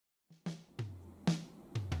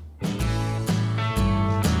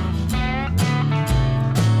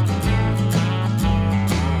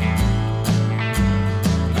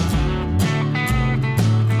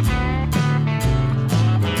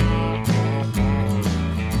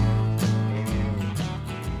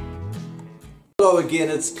Hello again,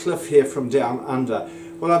 it's Cliff here from Down Under.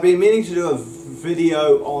 Well, I've been meaning to do a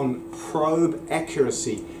video on probe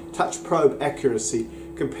accuracy, touch probe accuracy,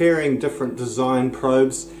 comparing different design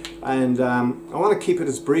probes, and I want to keep it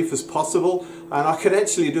as brief as possible, and I could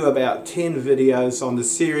actually do about 10 videos on the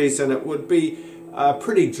series and it would be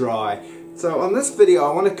pretty dry. So on this video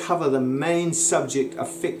I want to cover the main subject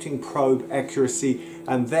affecting probe accuracy,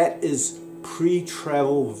 and that is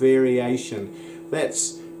pre-travel variation.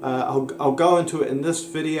 That's I'll go into it in this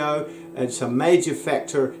video. It's a major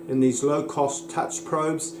factor in these low-cost touch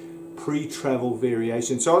probes, pre-travel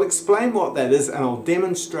variation. So I'll explain what that is and I'll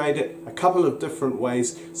demonstrate it a couple of different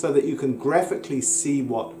ways so that you can graphically see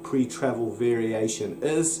what pre-travel variation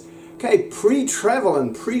is. Okay, pre-travel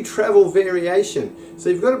and pre-travel variation. So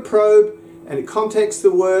you've got a probe and it contacts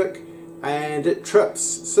the work and it trips.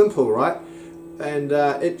 Simple, right? And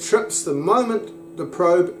it trips the moment the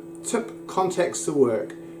probe tip contacts the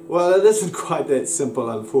work. Well, it isn't quite that simple,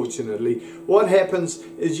 unfortunately. What happens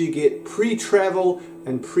is you get pre-travel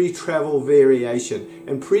and pre-travel variation.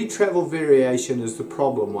 And pre-travel variation is the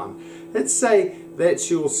problem one. Let's say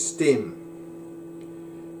that's your stem.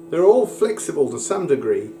 They're all flexible to some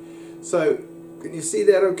degree. So, can you see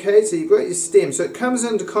that okay? So you've got your stem. So it comes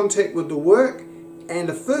into contact with the work, and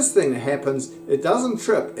the first thing that happens, it doesn't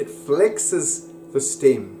trip, it flexes the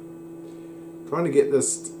stem. Trying to get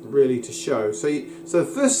this really to show. So the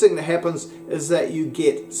first thing that happens is that you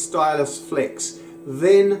get stylus flex.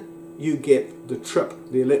 Then you get the trip,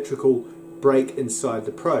 the electrical break inside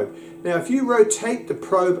the probe. Now if you rotate the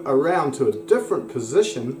probe around to a different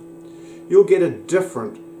position, you'll get a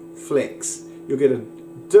different flex. You'll get a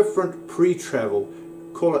different pre-travel.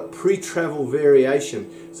 Call it pre-travel variation.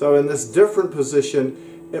 So in this different position,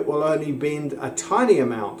 it will only bend a tiny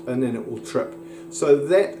amount and then it will trip. So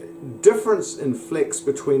that difference in flex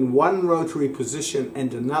between one rotary position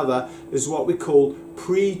and another is what we call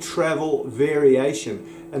pre-travel variation.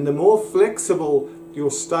 And the more flexible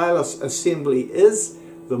your stylus assembly is,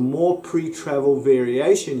 the more pre-travel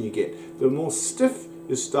variation you get. The more stiff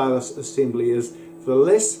your stylus assembly is, the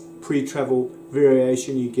less pre-travel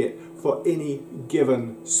variation you get for any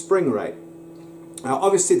given spring rate. Now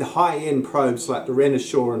obviously the high-end probes like the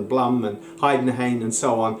Renishaw and Blum and Heidenhain and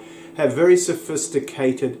so on have very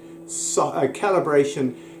sophisticated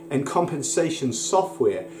calibration and compensation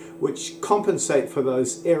software which compensate for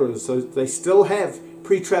those errors. So they still have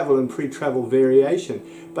pre-travel and pre-travel variation,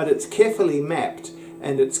 but it's carefully mapped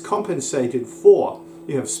and it's compensated for.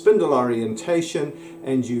 You have spindle orientation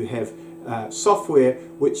and you have software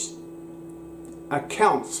which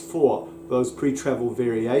accounts for those pre-travel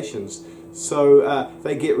variations. So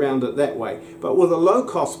they get around it that way. But with a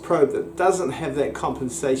low-cost probe that doesn't have that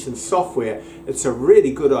compensation software, it's a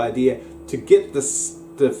really good idea to get the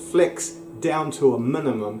flex down to a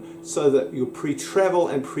minimum so that your pre-travel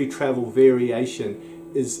and pre-travel variation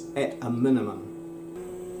is at a minimum.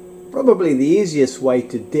 Probably the easiest way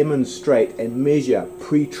to demonstrate and measure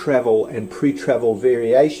pre-travel and pre-travel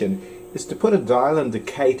variation is to put a dial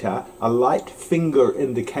indicator, a light finger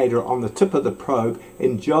indicator, on the tip of the probe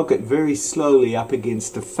and jog it very slowly up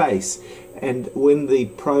against the face. And when the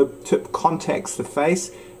probe tip contacts the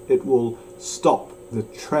face, it will stop the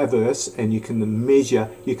traverse and you can measure,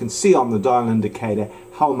 you can see on the dial indicator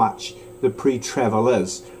how much the pre-travel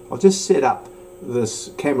is. I'll just set up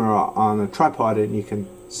this camera on a tripod and you can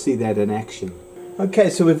see that in action. Okay,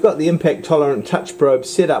 so we've got the impact tolerant touch probe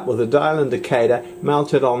set up with a dial indicator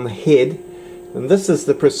mounted on the head, and this is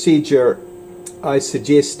the procedure I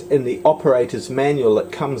suggest in the operator's manual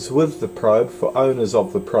that comes with the probe for owners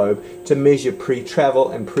of the probe to measure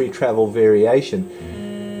pre-travel and pre-travel variation.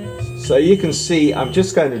 So you can see I'm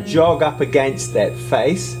just going to jog up against that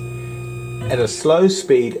face at a slow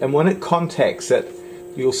speed, and when it contacts it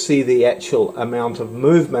you'll see the actual amount of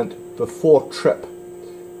movement before trip.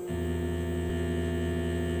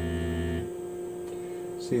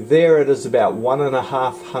 See, there it is about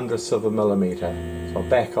 1.5 hundredths of a millimeter. So I'll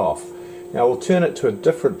back off. Now we'll turn it to a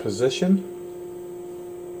different position.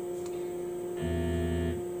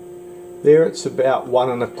 There it's about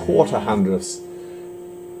 1.25 hundredths.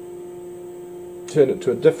 Turn it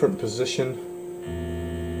to a different position.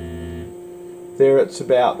 There it's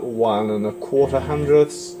about 1.25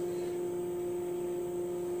 hundredths.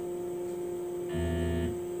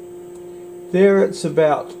 There it's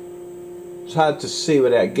about, it's hard to see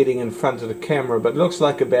without getting in front of the camera, but it looks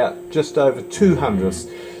like about just over 2 hundredths.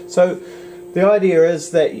 So the idea is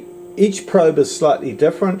that each probe is slightly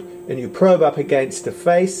different, and you probe up against the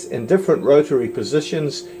face in different rotary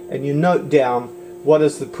positions, and you note down what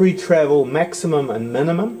is the pre-travel maximum and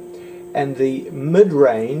minimum, and the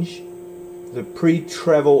mid-range the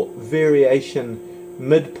pre-travel variation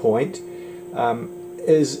midpoint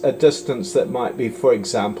is a distance that might be, for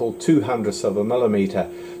example, 2/100ths of a millimeter.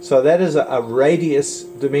 So that is a radius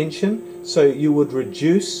dimension. So you would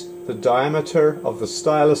reduce the diameter of the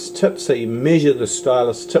stylus tip. So you measure the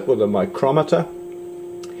stylus tip with a micrometer.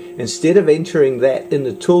 Instead of entering that in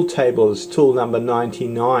the tool table as tool number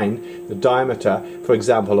 99, the diameter, for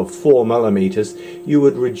example, of 4 millimeters, you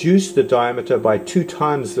would reduce the diameter by 2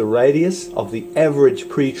 times the radius of the average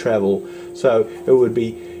pre-travel. So it would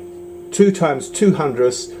be 2 times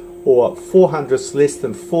 2/100ths, or 4/100ths less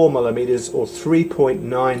than 4 millimeters, or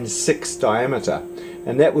 3.96 diameter.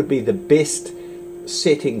 And that would be the best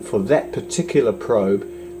setting for that particular probe.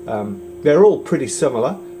 They're all pretty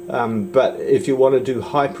similar. But if you want to do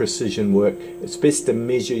high precision work, it's best to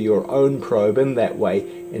measure your own probe in that way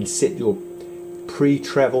and set your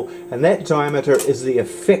pre-travel, and that diameter is the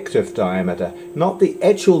effective diameter, not the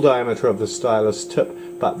actual diameter of the stylus tip,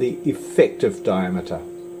 but the effective diameter.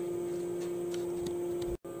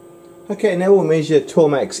 Okay, now we'll measure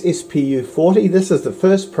Tormax SPU40. This is the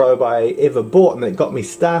first probe I ever bought, and it got me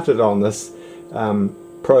started on this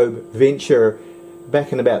probe venture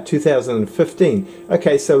back in about 2015.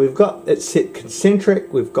 Okay, so we've got it set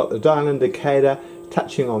concentric, we've got the dial indicator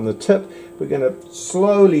touching on the tip. We're going to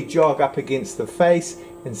slowly jog up against the face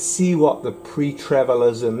and see what the pre-travel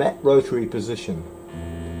is in that rotary position.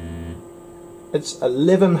 It's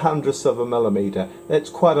 11/100ths of a millimeter. That's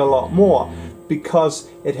quite a lot more because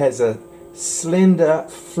it has a slender,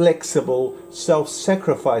 flexible,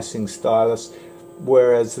 self-sacrificing stylus,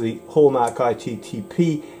 whereas the Hallmark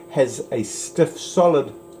ITTP has a stiff,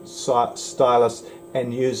 solid stylus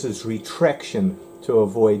and uses retraction to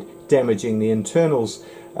avoid damaging the internals.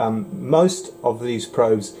 Most of these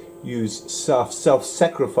probes use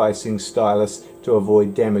self-sacrificing stylus to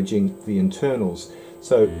avoid damaging the internals.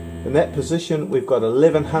 So in that position we've got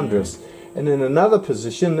 11/100ths, and in another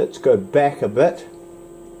position, let's go back a bit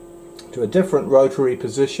to a different rotary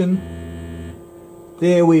position.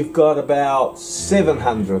 There we've got about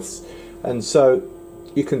 7/100ths, and so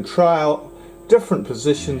you can try out different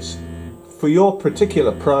positions for your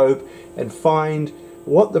particular probe and find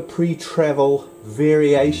what the pre-travel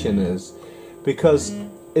variation is, because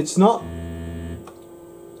it's not,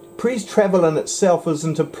 pre-travel in itself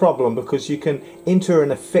isn't a problem because you can enter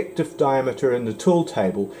an effective diameter in the tool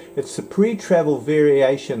table. It's the pre-travel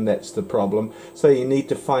variation that's the problem, so you need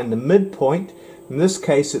to find the midpoint. In this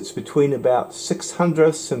case it's between about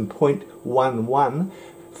 6/100ths and 0.11.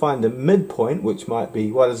 Find the midpoint, which might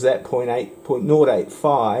be, what is that,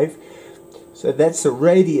 0.85. So that's the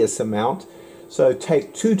radius amount. So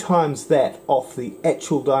take 2 times that off the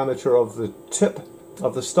actual diameter of the tip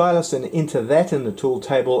of the stylus and enter that in the tool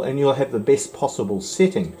table, and you'll have the best possible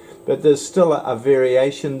setting. But there's still a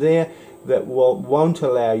variation there that won't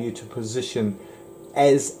allow you to position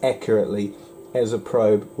as accurately as a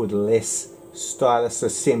probe with less stylus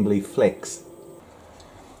assembly flex.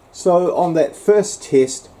 So on that first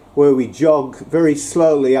test, where we jog very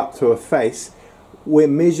slowly up to a face, we're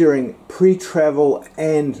measuring pre-travel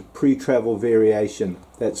and pre-travel variation.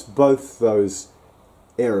 That's both those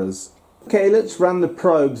errors. Okay, let's run the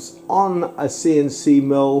probes on a CNC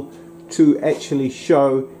mill to actually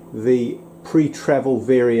show the pre-travel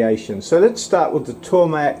variation. So let's start with the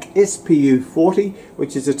Tormax SPU40,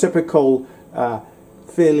 which is a typical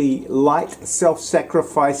fairly light,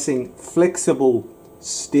 self-sacrificing, flexible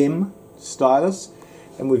stem stylus,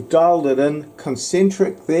 and we've dialed it in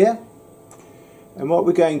concentric there. And what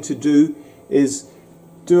we're going to do is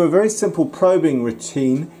do a very simple probing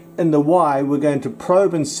routine. In the Y, we're going to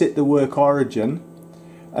probe and set the work origin,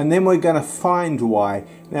 and then we're going to find Y.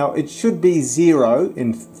 Now it should be 0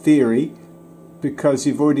 in theory because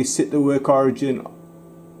you've already set the work origin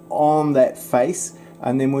on that face,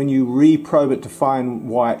 and then when you re-probe it to find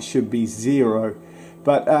Y, it should be 0.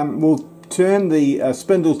 But we'll turn the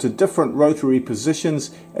spindle to different rotary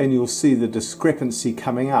positions and you'll see the discrepancy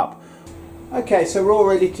coming up. Okay, so we're all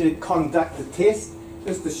ready to conduct the test.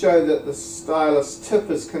 Just to show that the stylus tip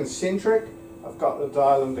is concentric, I've got the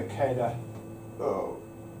dial indicator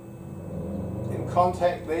in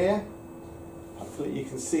contact there. Hopefully you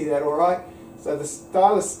can see that alright. So the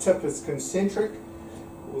stylus tip is concentric.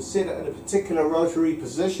 We'll set it in a particular rotary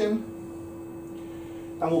position,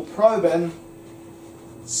 and we'll probe in,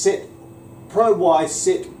 set probe Y,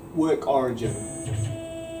 set work origin.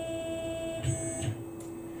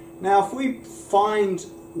 Now if we find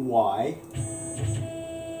Y,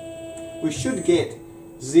 we should get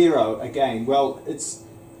 0 again. Well, it's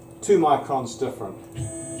 2 microns different.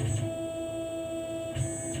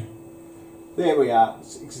 There we are,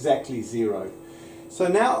 it's exactly 0. So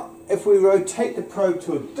now if we rotate the probe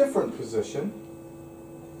to a different position,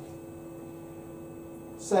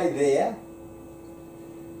 say there,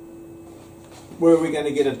 where we're going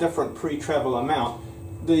to get a different pre-travel amount,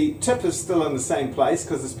 the tip is still in the same place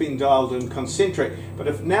because it's been dialed in concentric. But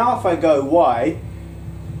if I go Y,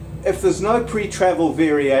 if there's no pre-travel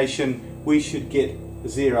variation, we should get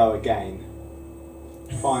 0 again.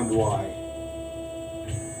 Find Y.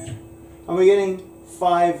 And we're getting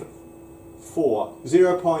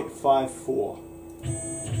 0.54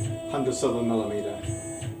 hundredths of a millimeter.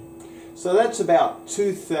 So that's about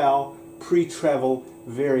 2 thou pre-travel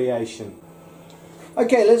variation.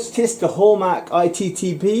 Okay, let's test the Hallmark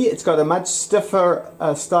ITTP. It's got a much stiffer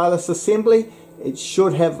stylus assembly. It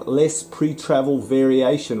should have less pre-travel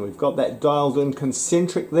variation. We've got that dialed in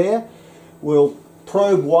concentric there. We'll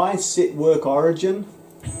probe Y, set work origin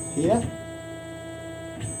here.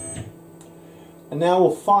 And now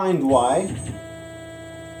we'll find Y.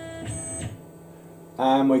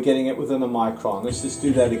 And we're getting it within a micron. Let's just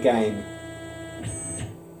do that again.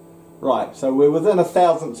 Right, so we're within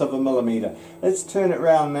 1/1000th of a millimeter. Let's turn it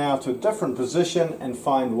around now to a different position and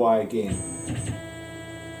find Y again.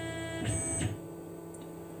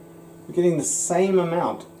 We're getting the same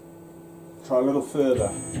amount. Try a little further.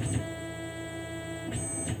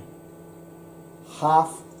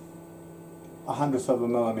 1/2 of a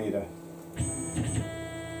millimeter.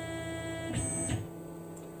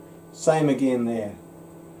 Same again there.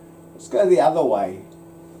 Let's go the other way.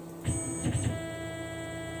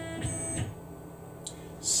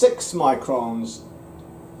 6 microns.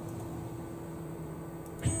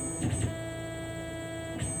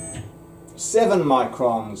 7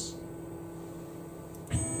 microns.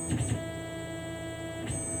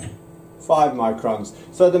 5 microns.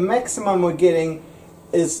 So the maximum we're getting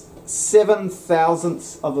is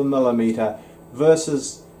 0.007 of a millimeter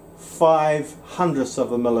versus 0.05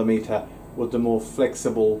 of a millimeter with the more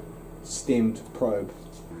flexible stemmed probe.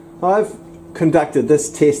 I've conducted this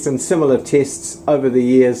test and similar tests over the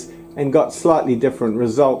years and got slightly different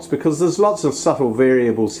results because there's lots of subtle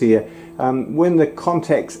variables here. When the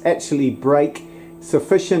contacts actually break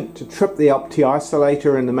sufficient to trip the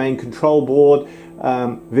opti-isolator in the main control board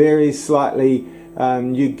varies slightly.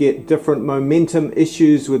 You get different momentum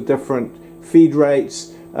issues with different feed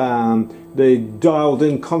rates. The dialed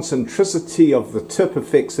in concentricity of the tip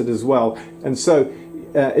affects it as well. And so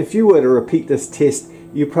if you were to repeat this test,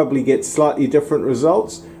 you probably get slightly different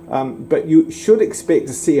results, but you should expect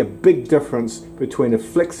to see a big difference between a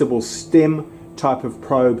flexible stem type of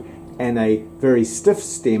probe and a very stiff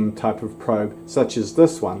stem type of probe, such as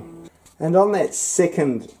this one. And on that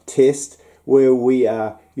second test, where we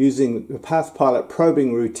are using the PathPilot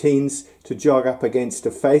probing routines to jog up against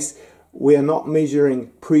a face, we are not measuring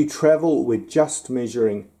pre-travel, we're just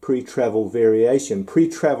measuring pre-travel variation.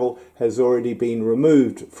 Pre-travel has already been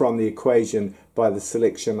removed from the equation by the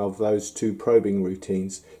selection of those 2 probing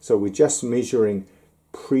routines. So we're just measuring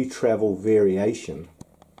pre-travel variation.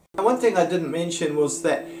 And one thing I didn't mention was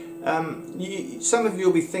that some of you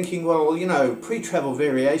will be thinking, well, you know, pre-travel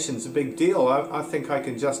variation is a big deal. I think I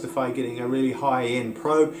can justify getting a really high-end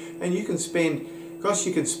probe, and you can spend, gosh,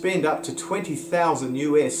 you can spend up to 20,000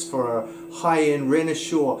 US for a high-end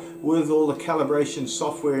Renishaw with all the calibration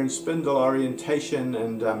software and spindle orientation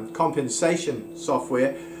and compensation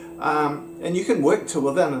software, and you can work to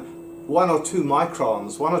within 1 or 2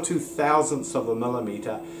 microns, 1 or 2 thousandths of a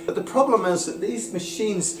millimeter. But the problem is that these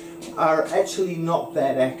machines are actually not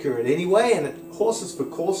that accurate anyway, and horses for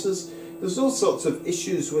courses. There's all sorts of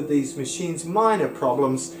issues with these machines, minor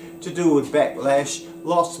problems to do with backlash,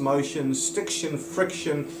 lost motion, stiction,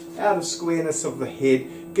 friction, out of squareness of the head,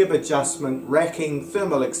 gib adjustment, racking,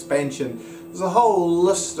 thermal expansion. There's a whole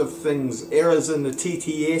list of things, errors in the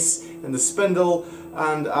TTS and the spindle,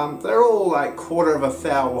 and they're all like 1/4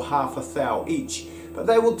 thou or 1/2 thou each. But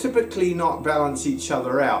they will typically not balance each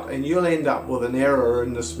other out, and you'll end up with an error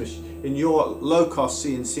in this in your low-cost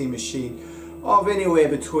CNC machine of anywhere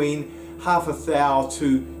between 1/2 thou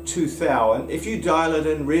to 2 thou. And if you dial it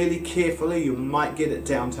in really carefully, you might get it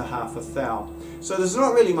down to 1/2 thou. So there's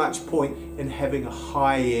not really much point in having a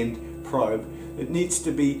high-end probe. It needs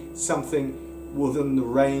to be something within the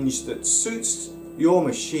range that suits your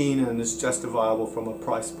machine and is justifiable from a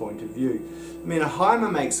price point of view. I mean, a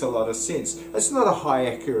Haimer makes a lot of sense. It's not a high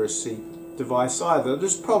accuracy device either.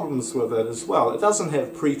 There's problems with it as well. It doesn't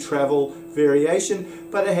have pre-travel variation,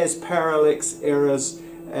 but it has parallax errors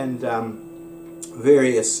and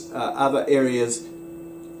various other errors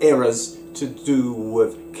to do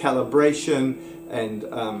with calibration and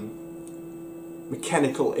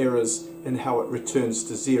mechanical errors in how it returns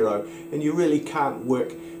to 0. And you really can't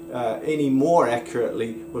work any more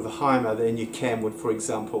accurately with a Hymer than you can with, for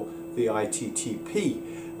example, the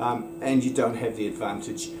ITTP, and you don't have the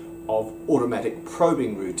advantage of automatic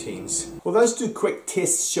probing routines. Well, those two quick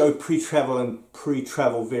tests show pre-travel and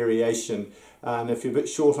pre-travel variation, and if you're a bit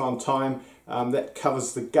short on time, that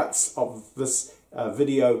covers the guts of this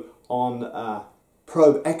video on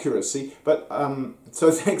probe accuracy. But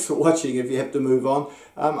so thanks for watching. If you have to move on,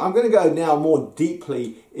 I'm going to go now more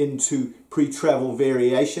deeply into pre-travel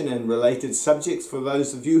variation and related subjects. For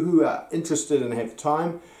those of you who are interested and have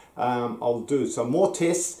time, I'll do some more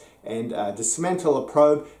tests and dismantle a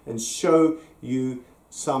probe and show you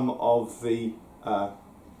some of the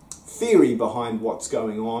theory behind what's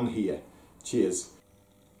going on here. Cheers.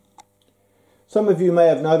 Some of you may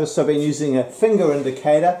have noticed I've been using a finger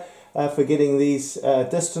indicator for getting these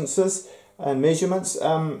distances and measurements.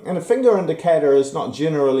 And a finger indicator is not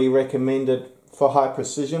generally recommended for high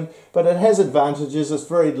precision, but it has advantages. It's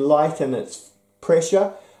very light in its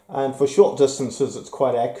pressure, and for short distances it's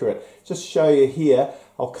quite accurate. Just show you here,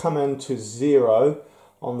 I'll come into 0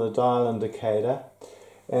 on the dial indicator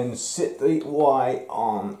and set the Y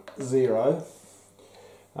on 0.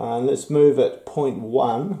 Let's move at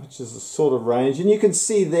 0.1, which is the sort of range, and you can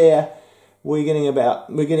see there we're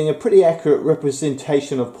getting a pretty accurate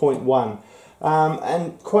representation of 0.1.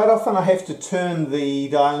 And quite often I have to turn the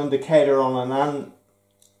dial indicator on an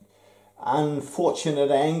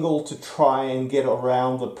unfortunate angle to try and get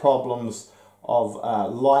around the problems of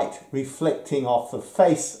light reflecting off the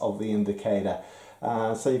face of the indicator.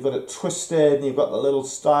 So you've got it twisted and you've got the little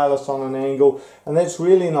stylus on an angle, and that's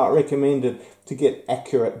really not recommended to get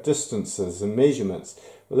accurate distances and measurements.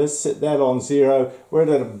 Well, let's set that on 0. We're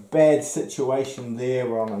at a bad situation there.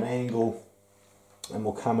 We're on an angle, and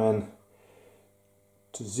we'll come in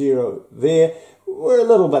to 0 there. We're a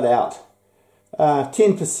little bit out,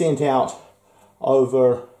 10% out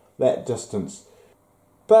over that distance.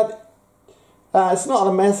 But it's not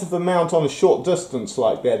a massive amount on a short distance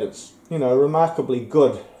like that. It's, you know, remarkably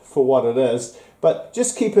good for what it is. But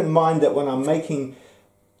just keep in mind that when I'm making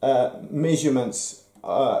measurements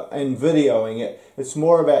and videoing it, it's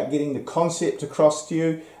more about getting the concept across to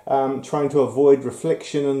you, trying to avoid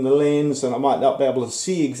reflection in the lens, and I might not be able to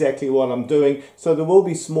see exactly what I'm doing, so there will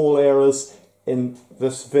be small errors in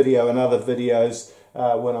this video and other videos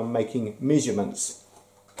when I'm making measurements.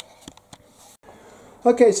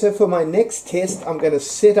 Okay, so for my next test I'm going to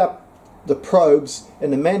set up the probes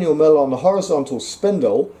in the manual mill on the horizontal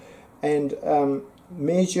spindle and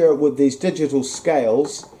measure with these digital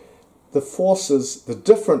scales the forces, the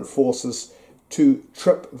different forces to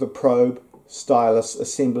trip the probe stylus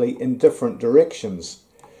assembly in different directions.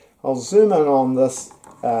 I'll zoom in on this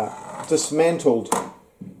dismantled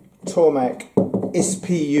Tormach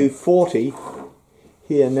SPU40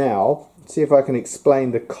 here now, see if I can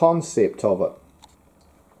explain the concept of it.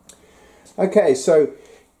 Okay, so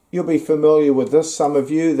you'll be familiar with this, some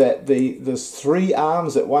of you, that there's 3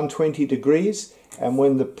 arms at 120 degrees, and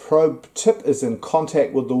when the probe tip is in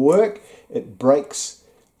contact with the work, it breaks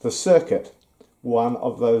the circuit. One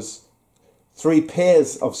of those 3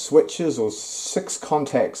 pairs of switches or 6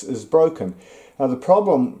 contacts is broken. Now the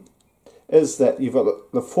problem is that you've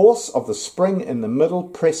got the force of the spring in the middle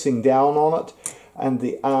pressing down on it, and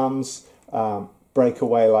the arms break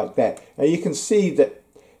away like that. Now you can see that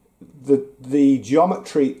the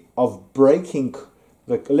geometry of breaking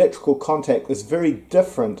the electrical contact is very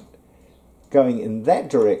different going in that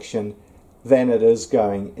direction than it is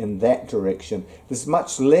going in that direction. There's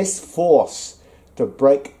much less force to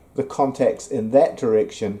break the contacts in that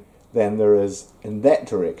direction than there is in that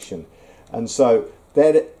direction. And so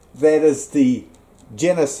that is the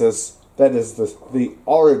genesis, that is the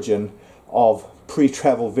origin of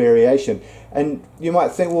pre-travel variation. And you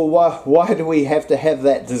might think, well, why do we have to have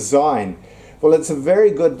that design? Well, it's a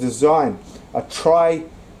very good design. A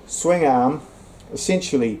tri-swing arm,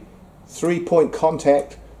 essentially 3-point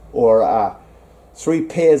contact, or 3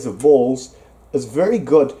 pairs of balls, is very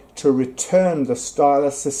good to return the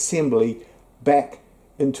stylus assembly back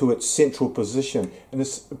into its central position. And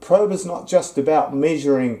this probe is not just about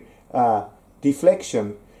measuring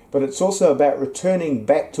deflection, but it's also about returning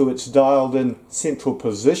back to its dialed in central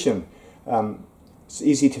position. It's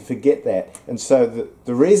easy to forget that. And so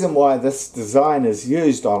the reason why this design is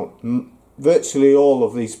used on virtually all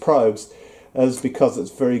of these probes is because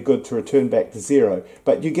it's very good to return back to 0.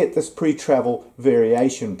 But you get this pre-travel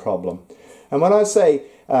variation problem. And when I say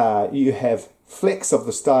you have flex of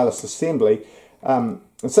the stylus assembly, and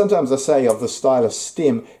sometimes I say of the stylus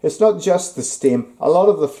stem, it's not just the stem. A lot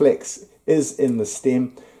of the flex is in the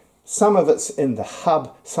stem. Some of it's in the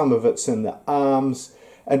hub, some of it's in the arms,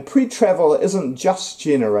 And pre-travel isn't just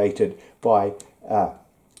generated by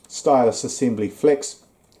stylus assembly flex.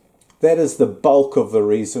 That is the bulk of the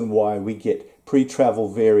reason why we get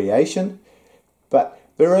pre-travel variation. But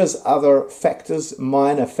there is other factors,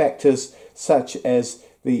 minor factors, such as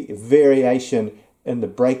the variation in the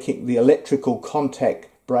braking, the electrical contact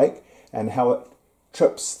brake, and how it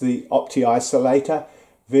trips the opti-isolator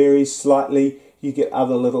varies slightly. You get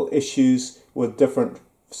other little issues with different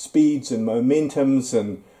speeds and momentums,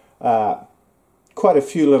 and quite a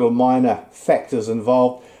few little minor factors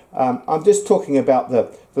involved. I'm just talking about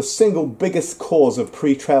the single biggest cause of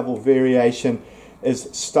pre-travel variation is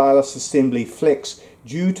stylus assembly flex,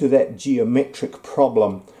 due to that geometric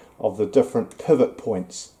problem of the different pivot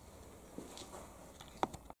points.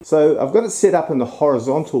 So I've got it set up in the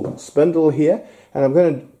horizontal spindle here, and I'm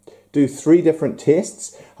going to do 3 different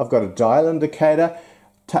tests. I've got a dial indicator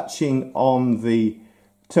touching on the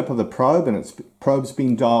tip of the probe, and its probe's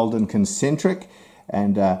been dialed in concentric,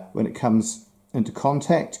 and when it comes into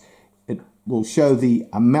contact it will show the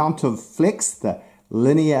amount of flex, the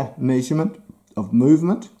linear measurement of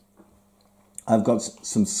movement. I've got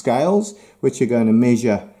some scales which are going to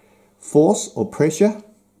measure force or pressure,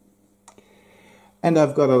 and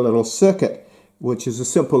I've got a little circuit which is a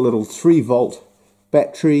simple little 3-volt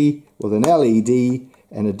battery with an LED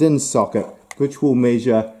and a DIN socket, which will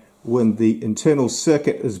measure when the internal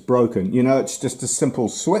circuit is broken. You know, it's just a simple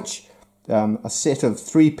switch, a set of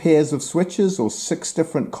 3 pairs of switches, or 6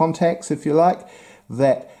 different contacts if you like,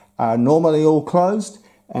 that are normally all closed,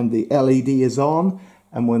 and the LED is on,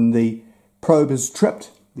 and when the probe is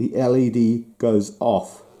tripped the LED goes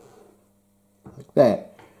off like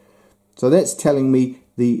that. So that's telling me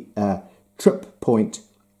the trip point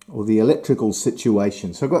or the electrical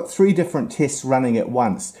situation. So I've got 3 different tests running at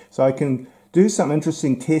once, so I can do some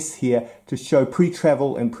interesting tests here to show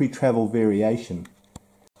pre-travel and pre-travel variation.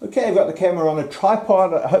 Okay, I've got the camera on a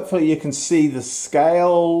tripod. Hopefully you can see the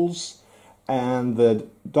scales and the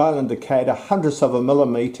dial indicator, hundredths of a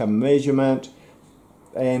millimeter measurement,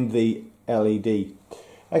 and the LED.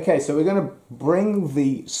 Okay, so we're going to bring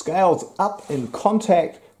the scales up in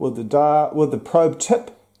contact with the probe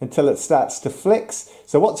tip until it starts to flex.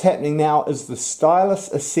 So what's happening now is the stylus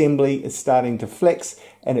assembly is starting to flex,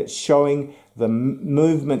 and it's showing the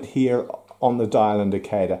movement here on the dial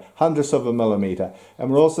indicator, hundredths of a millimeter. And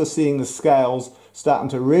we're also seeing the scales starting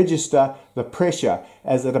to register the pressure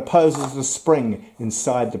as it opposes the spring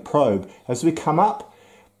inside the probe. As we come up,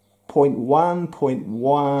 0.1,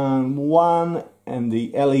 0.11, and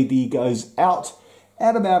the LED goes out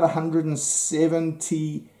at about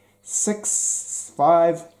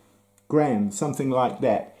 176.5 grams, something like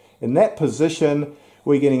that. In that position,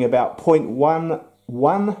 we're getting about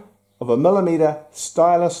 0.11 of a millimeter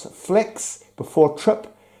stylus flex before trip,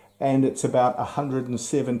 and it's about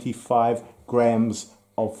 175 grams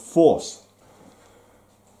of force.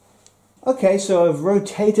 Okay, so I've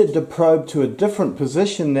rotated the probe to a different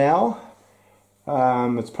position now.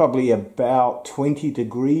 It's probably about 20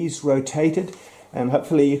 degrees rotated, and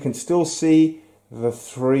hopefully you can still see the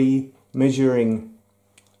 3 measuring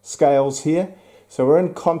scales here. So we're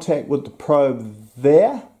in contact with the probe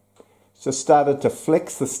there. So started to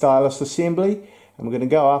flex the stylus assembly, and we're going to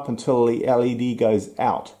go up until the LED goes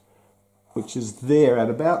out, which is there at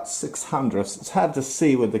about 600. It's hard to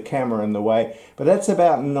see with the camera in the way, but that's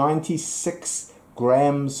about 96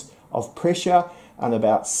 grams of pressure and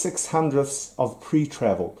about 600ths of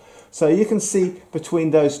pre-travel. So you can see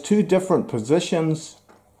between those 2 different positions,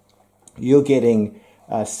 you're getting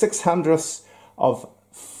 600ths of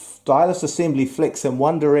stylus assembly flex in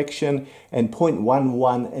one direction and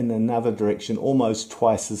 0.11 in another direction, almost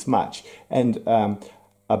twice as much. And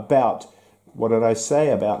about, what did I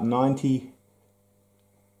say, about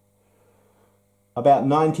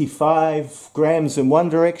 95 grams in one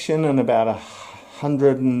direction and about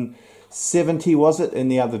 170, was it, in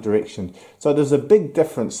the other direction. So there's a big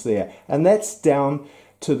difference there, and that's down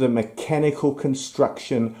to the mechanical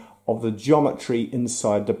construction of the geometry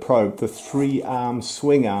inside the probe, the 3-arm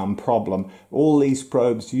swing arm problem. All these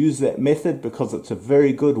probes use that method because it's a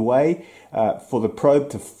very good way for the probe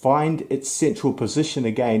to find its central position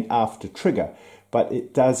again after trigger. But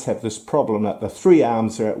it does have this problem that the 3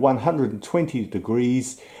 arms are at 120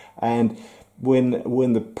 degrees, and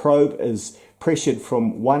when the probe is pressured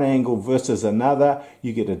from one angle versus another,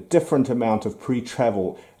 you get a different amount of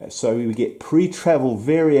pre-travel. So we get pre-travel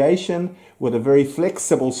variation with a very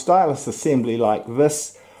flexible stylus assembly like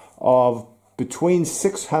this of between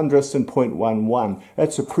 600ths and 0.11.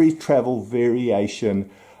 That's a pre-travel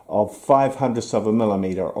variation of 500ths of a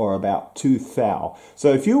millimeter, or about 2 thou.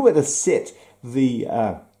 So if you were to set the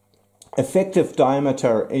effective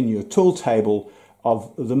diameter in your tool table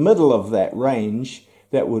of the middle of that range,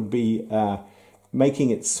 that would be making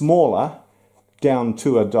it smaller down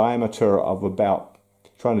to a diameter of about,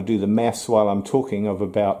 trying to do the maths while I'm talking, of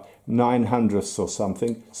about 9/100ths or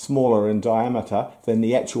something, smaller in diameter than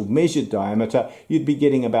the actual measured diameter, you'd be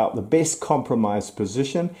getting about the best compromise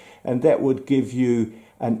position, and that would give you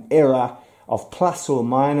an error of plus or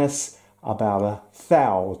minus about a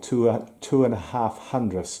thou to a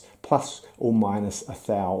 2.5 plus or minus a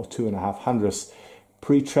thou or 2.5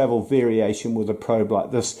 pre-travel variation with a probe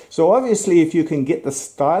like this. So obviously, if you can get the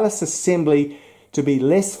stylus assembly to be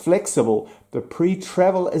less flexible, the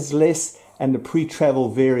pre-travel is less and the pre-travel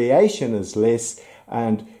variation is less,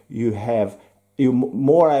 and you're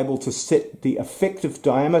more able to set the effective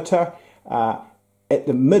diameter at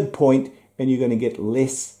the midpoint, and you're going to get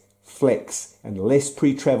less flex and less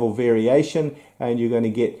pre-travel variation, and you're going to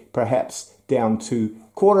get perhaps down to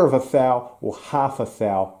 1/4 of a thou or 1/2 a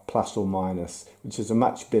thou plus or minus, which is a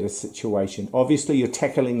much better situation. Obviously, you're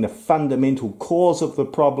tackling the fundamental cause of the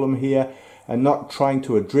problem here and not trying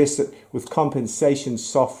to address it with compensation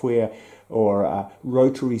software or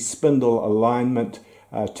rotary spindle alignment,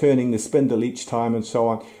 turning the spindle each time and so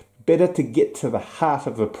on. Better to get to the heart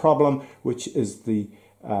of the problem, which is the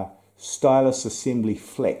stylus assembly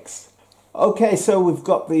flex. Okay, so we've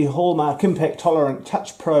got the Hallmark impact tolerant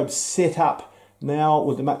touch probe set up now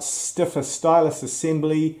with a much stiffer stylus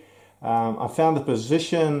assembly. I found the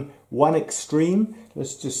position 1 extreme.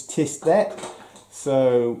 Let's just test that.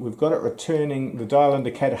 So we've got it returning the dial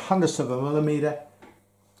indicator 100ths of a millimeter.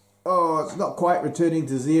 Oh, it's not quite returning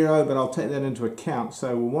to 0, but I'll take that into account.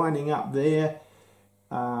 So we're winding up there.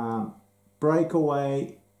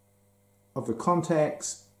 Breakaway of the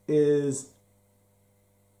contacts is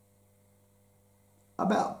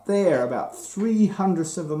about there, about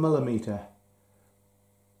 3/100ths of a millimeter.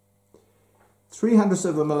 3/100ths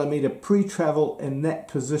of a millimeter pre-travel in that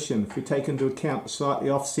position, if we take into account slightly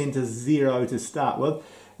off-center 0 to start with.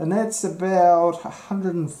 And that's about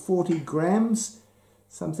 140 grams,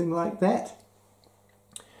 something like that.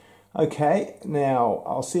 Okay, now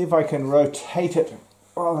I'll see if I can rotate it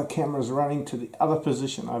while the camera's running to the other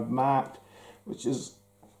position I've marked, which is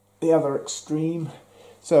the other extreme.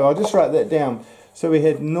 So I'll just write that down. So we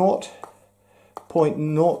had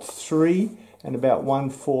 0.03 and about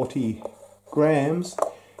 140 grams,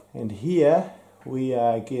 and here we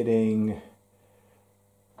are getting,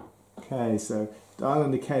 okay, so dial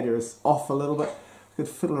indicator is off a little bit. I could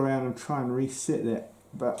fiddle around and try and reset that,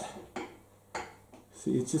 but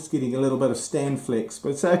see, it's just getting a little bit of stand flex, but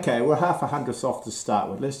it's okay. We're 1/2 off to start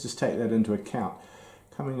with. Let's just take that into account.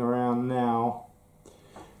 Coming around now,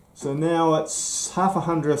 so now it's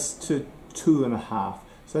 1/2 to 2.5.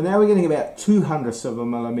 So now we're getting about 2/100ths of a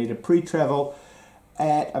millimeter pre-travel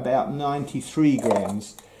at about 93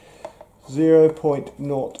 grams.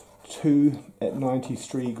 0.02 at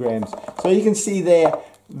 93 grams. So you can see there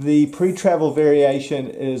the pre-travel variation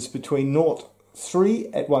is between 0.3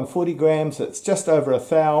 at 140 grams, that's just over a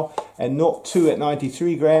thou, and 0.2 at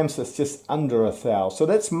 93 grams, that's just under a thou. So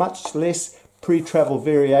that's much less pre-travel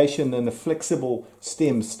variation than the flexible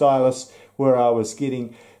stem stylus, where I was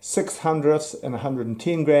getting 6/100ths and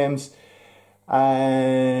 110 grams,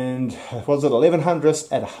 and was it 11/100ths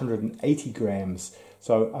at 180 grams.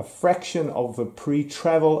 So a fraction of the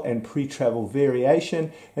pre-travel and pre-travel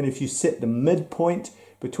variation, and if you set the midpoint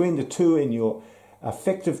between the two in your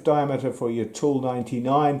effective diameter for your tool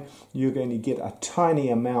 99, you're going to get a tiny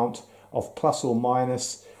amount of plus or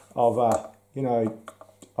minus of I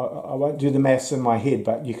won't do the maths in my head,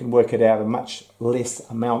 but you can work it out, a much less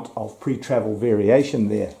amount of pre-travel variation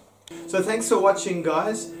there. So thanks for watching,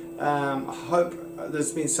 guys. I hope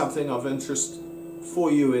there's been something of interest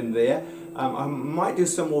for you in there. I might do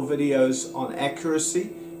some more videos on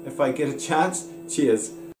accuracy if I get a chance.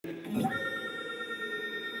 Cheers.